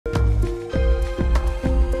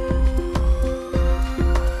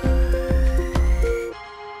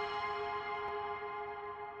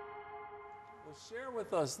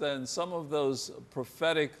with us then some of those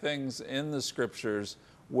prophetic things in the scriptures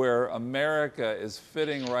where America is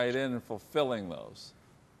fitting right in and fulfilling those.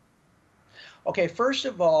 Okay, first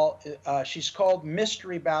of all, she's called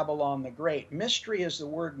Mystery Babylon the Great. Mystery is the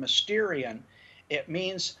word mysterion. It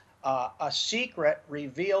means a secret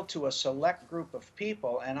revealed to a select group of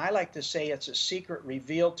people, and I like to say it's a secret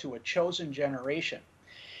revealed to a chosen generation.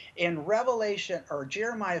 In Revelation or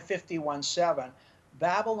Jeremiah 51:7,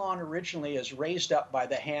 Babylon originally is raised up by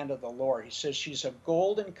the hand of the Lord. He says she's a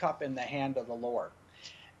golden cup in the hand of the Lord.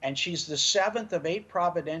 And she's the seventh of 8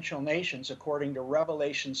 providential nations, according to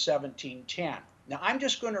Revelation 17:10. Now, I'm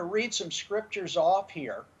just going to read some scriptures off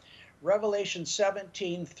here. Revelation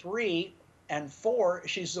 17:3 and 4,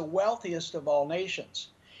 she's the wealthiest of all nations.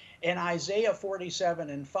 In Isaiah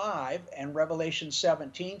 47:5 and Revelation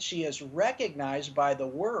 17, she is recognized by the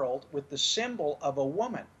world with the symbol of a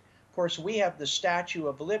woman. Of course, we have the Statue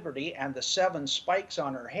of Liberty and the 7 spikes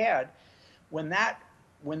on her head. When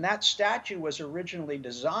that statue was originally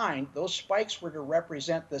designed, those spikes were to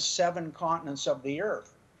represent the 7 continents of the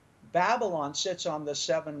earth. Babylon sits on the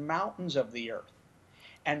 7 mountains of the earth.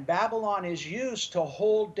 And Babylon is used to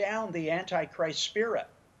hold down the Antichrist spirit.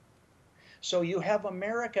 So you have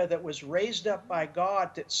America that was raised up by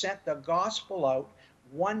God, that sent the gospel out,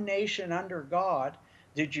 one nation under God,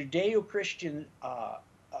 the Judeo-Christian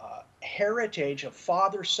heritage of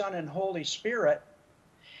Father, Son, and Holy Spirit.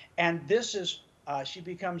 And this is, she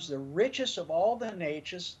becomes the richest of all the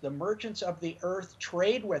nations. The merchants of the earth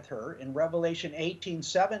trade with her in Revelation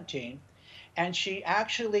 18:17. And she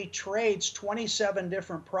actually trades 27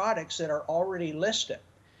 different products that are already listed.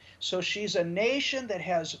 So she's a nation that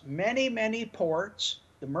has many, many ports.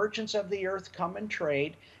 The merchants of the earth come and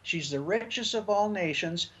trade. She's the richest of all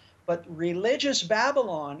nations. But religious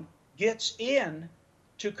Babylon gets in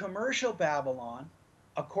to commercial Babylon,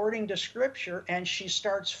 according to Scripture, and she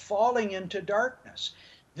starts falling into darkness.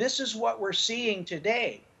 This is what we're seeing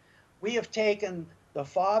today. We have taken the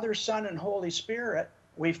Father, Son, and Holy Spirit.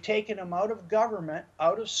 We've taken them out of government,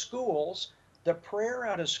 out of schools, the prayer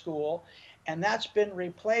out of school, and that's been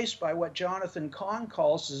replaced by what Jonathan Cahn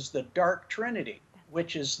calls as the Dark Trinity,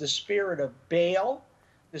 which is the spirit of Baal,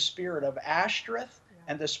 the spirit of Ashtoreth,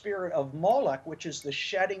 and the spirit of Moloch, which is the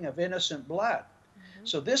shedding of innocent blood.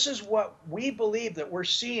 So this is what we believe that we're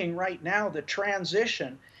seeing right now, the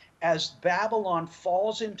transition as Babylon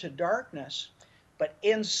falls into darkness. But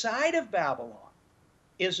inside of Babylon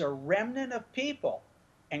is a remnant of people.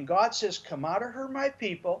 And God says, come out of her, my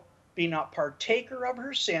people, be not partaker of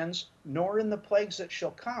her sins, nor in the plagues that shall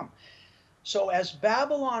come. So as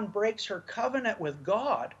Babylon breaks her covenant with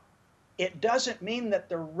God, it doesn't mean that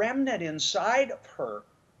the remnant inside of her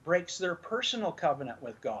breaks their personal covenant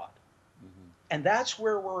with God. And that's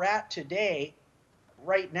where we're at today,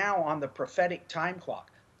 right now on the prophetic time clock.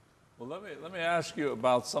 Well, let me ask you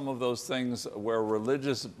about some of those things where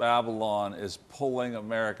religious Babylon is pulling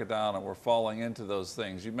America down and we're falling into those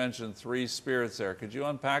things. You mentioned 3 spirits there. Could you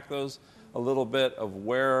unpack those a little bit of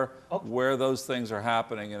where those things are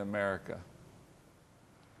happening in America?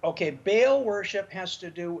 Okay, Baal worship has to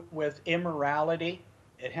do with immorality.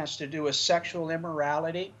 It has to do with sexual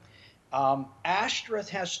immorality. Ashtoreth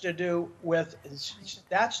has to do with,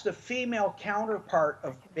 that's the female counterpart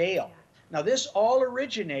of Baal. Now, this all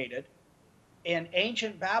originated in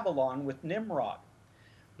ancient Babylon with Nimrod.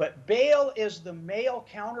 But Baal is the male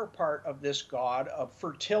counterpart of this god of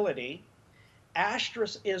fertility.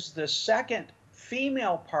 Ashtoreth is the second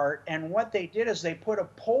female part, and what they did is they put a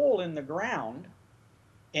pole in the ground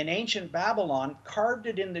in ancient Babylon, carved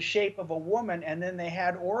it in the shape of a woman, and then they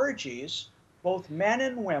had orgies, both men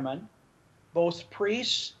and women, both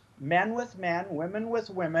priests, men with men, women with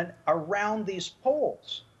women, around these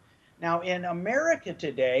poles. Now, in America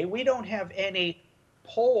today, we don't have any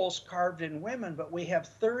poles carved in women, but we have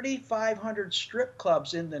 3,500 strip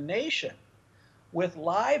clubs in the nation with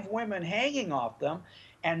live women hanging off them,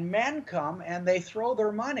 and men come and they throw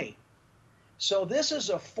their money. So this is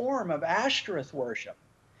a form of Ashtoreth worship.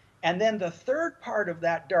 And then the third part of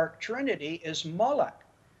that dark trinity is Moloch.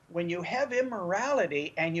 When you have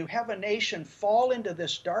immorality and you have a nation fall into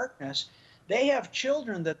this darkness, they have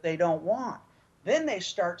children that they don't want. Then they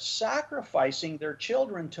start sacrificing their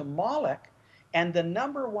children to Moloch. And the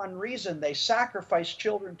number one reason they sacrificed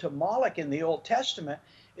children to Moloch in the Old Testament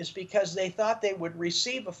is because they thought they would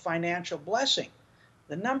receive a financial blessing.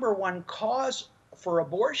 The number one cause for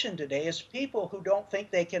abortion today is people who don't think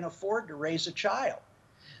they can afford to raise a child.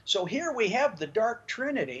 So here we have the dark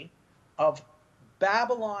trinity of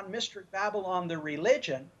Babylon, Mystery Babylon, the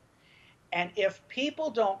religion. And if people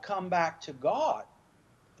don't come back to God,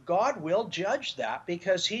 God will judge that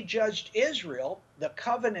because he judged Israel, the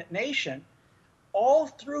covenant nation, all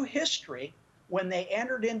through history when they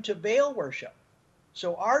entered into Baal worship.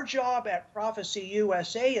 So our job at Prophecy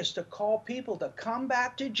USA is to call people to come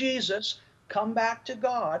back to Jesus, come back to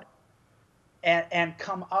God, and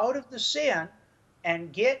come out of the sin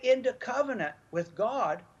and get into covenant with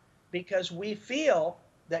God, because we feel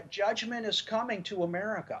that judgment is coming to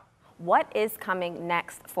America. What is coming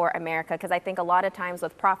next for America? Because I think a lot of times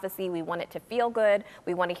with prophecy, we want it to feel good,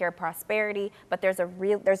 we want to hear prosperity, but there's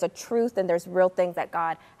a truth and there's real things that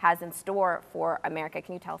God has in store for America.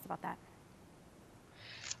 Can you tell us about that?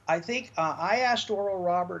 I think I asked Oral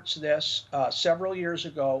Roberts this several years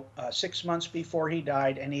ago, 6 months before he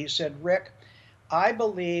died, and he said, Rick, I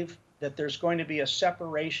believe that there's going to be a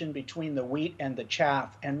separation between the wheat and the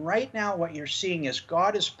chaff. And right now what you're seeing is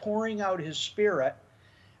God is pouring out his Spirit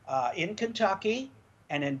in Kentucky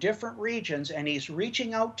and in different regions, and he's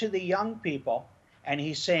reaching out to the young people, and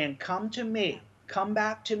he's saying, come to me, come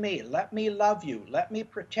back to me, let me love you, let me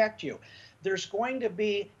protect you. There's going to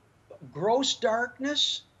be gross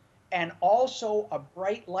darkness and also a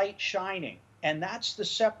bright light shining. And that's the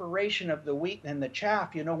separation of the wheat and the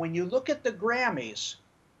chaff. You know, when you look at the Grammys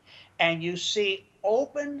and you see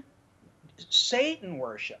open Satan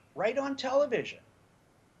worship right on television,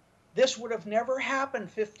 this would have never happened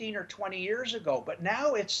 15 or 20 years ago, but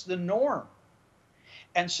now it's the norm.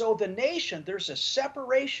 And so the nation, there's a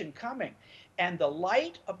separation coming, and the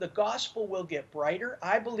light of the gospel will get brighter.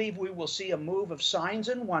 I believe we will see a move of signs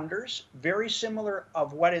and wonders, very similar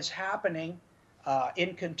of what is happening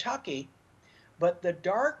in Kentucky, but the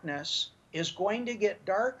darkness is going to get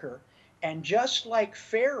darker. And just like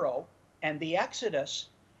Pharaoh and the Exodus,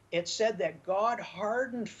 it said that God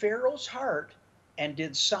hardened Pharaoh's heart and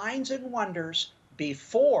did signs and wonders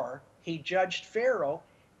before he judged Pharaoh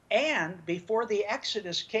and before the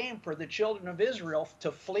Exodus came for the children of Israel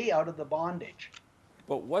to flee out of the bondage.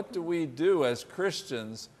 But what do we do as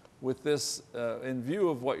Christians with this in view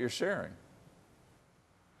of what you're sharing?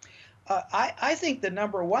 I think the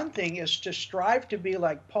number one thing is to strive to be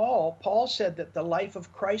like Paul. Paul said that the life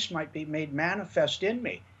of Christ might be made manifest in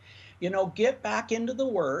me. You know, get back into the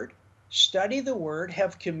Word, study the Word,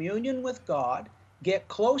 have communion with God, get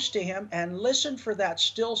close to him, and listen for that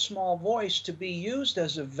still small voice to be used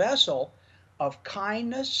as a vessel of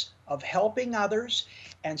kindness, of helping others,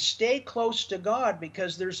 and stay close to God,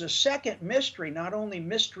 because there's a second mystery, not only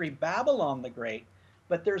mystery Babylon the Great,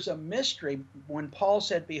 but there's a mystery when Paul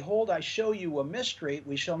said, behold, I show you a mystery,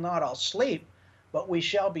 we shall not all sleep, but we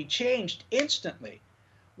shall be changed instantly.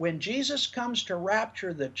 When Jesus comes to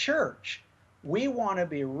rapture the church, we want to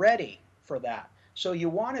be ready for that. So you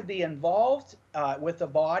want to be involved with the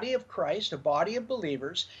body of Christ, a body of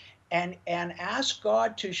believers, and ask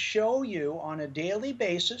God to show you on a daily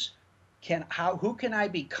basis, who can I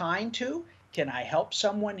be kind to? Can I help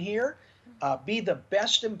someone here? Be the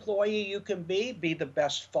best employee you can be the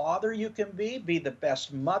best father you can be the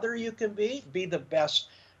best mother you can be the best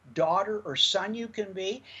daughter or son you can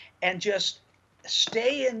be, and just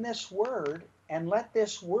stay in this word and let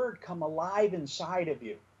this word come alive inside of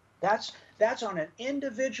you. That's on an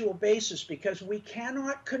individual basis, because we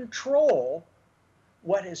cannot control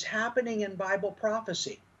what is happening in Bible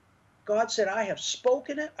prophecy. God said, I have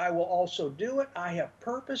spoken it, I will also do it, I have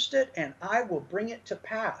purposed it, and I will bring it to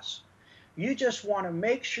pass. You just want to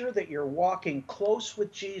make sure that you're walking close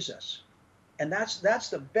with Jesus. And that's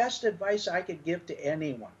the best advice I could give to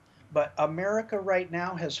anyone. But America right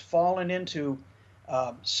now has fallen into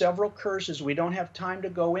several curses. We don't have time to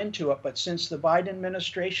go into it, but since the Biden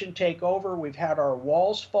administration take over, we've had our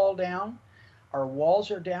walls fall down. Our walls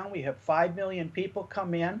are down. We have 5 million people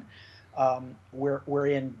come in. We're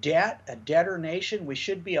in debt, a debtor nation. We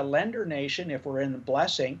should be a lender nation if we're in the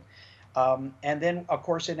blessing. And then, of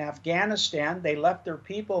course, in Afghanistan, they left their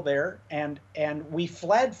people there, and we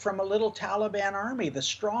fled from a little Taliban army. The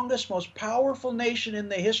strongest, most powerful nation in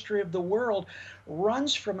the history of the world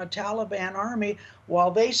runs from a Taliban army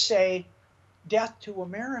while they say, death to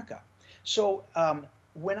America. So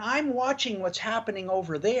when I'm watching what's happening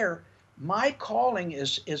over there, my calling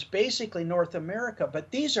is basically North America,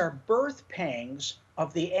 but these are birth pangs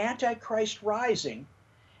of the Antichrist rising.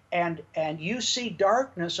 And you see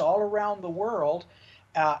darkness all around the world,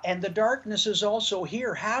 and the darkness is also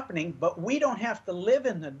here happening, but we don't have to live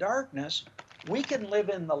in the darkness. We can live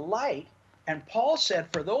in the light. And Paul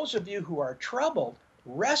said, for those of you who are troubled,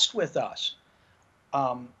 rest with us.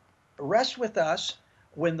 Rest with us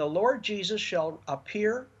when the Lord Jesus shall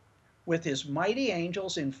appear with his mighty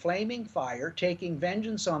angels in flaming fire, taking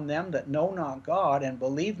vengeance on them that know not God and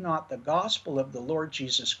believe not the gospel of the Lord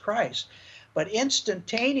Jesus Christ. But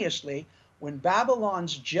instantaneously, when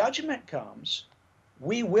Babylon's judgment comes,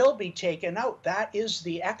 we will be taken out. That is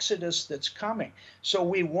the Exodus that's coming. So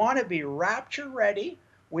we want to be rapture ready.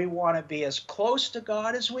 We want to be as close to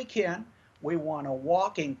God as we can. We want to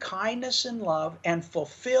walk in kindness and love and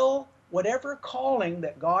fulfill whatever calling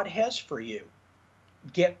that God has for you.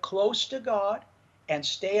 Get close to God and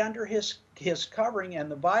stay under his covering. And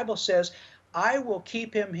the Bible says, I will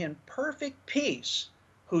keep him in perfect peace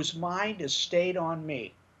whose mind is stayed on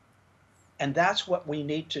me. And that's what we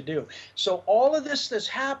need to do. So all of this that's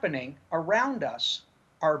happening around us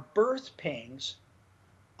are birth pangs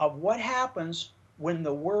of what happens when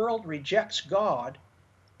the world rejects God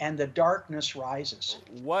and the darkness rises.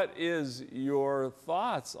 What is your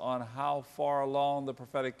thoughts on how far along the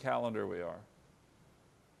prophetic calendar we are?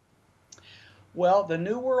 Well, the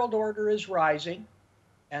New World Order is rising,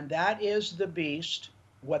 and that is the beast,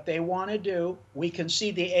 what they want to do. We can see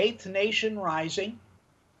the 8th nation rising.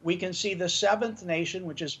 We can see the 7th nation,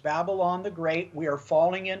 which is Babylon the Great. We are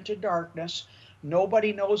falling into darkness.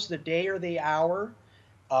 Nobody knows the day or the hour.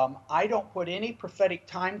 I don't put any prophetic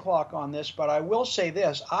time clock on this, but I will say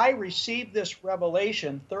this. I received this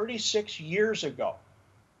revelation 36 years ago.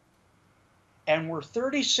 And we're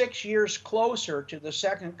 36 years closer to the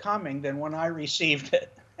second coming than when I received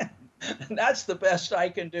it. And that's the best I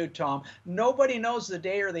can do, Tom. Nobody knows the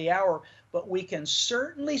day or the hour, but we can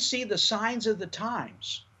certainly see the signs of the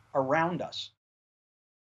times around us.